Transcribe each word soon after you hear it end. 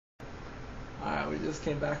we just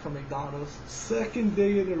came back from McDonald's. Second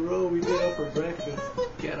day in a row we get up for breakfast.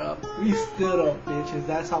 Get up. We stood up, bitches.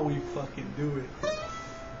 That's how we fucking do it.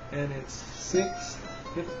 And it's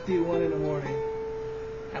 6:51 in the morning.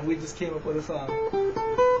 And we just came up with a song.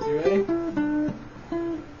 You ready?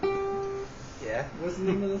 Yeah. What's the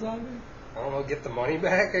name of the song, man? I don't know, get the money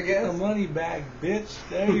back, I guess? The money bag, bitch.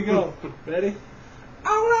 There you go. Ready?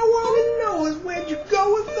 All I wanna know is where'd you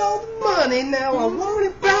go with all the money? Now I want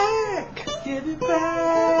it back. Give it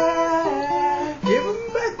back. Give him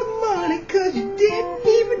back the money, cause you didn't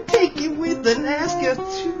even take it with an ask or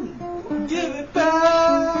two. Give it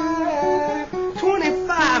back.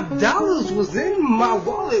 $25 was in my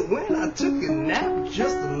wallet when I took a nap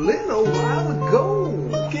just a little while ago.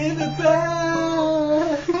 Give it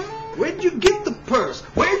back. Where'd you get the purse?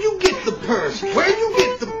 Where'd you get the purse? Where'd you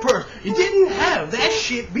get the purse? You didn't have that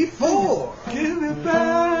shit before. Give it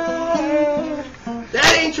back.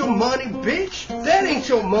 That ain't your money, bitch. That ain't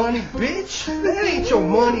your money, bitch. That ain't your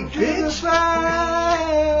money, bitch.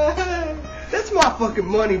 That's my fucking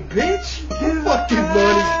money, bitch. My fucking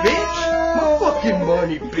money, bitch. My fucking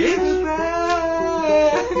money, bitch.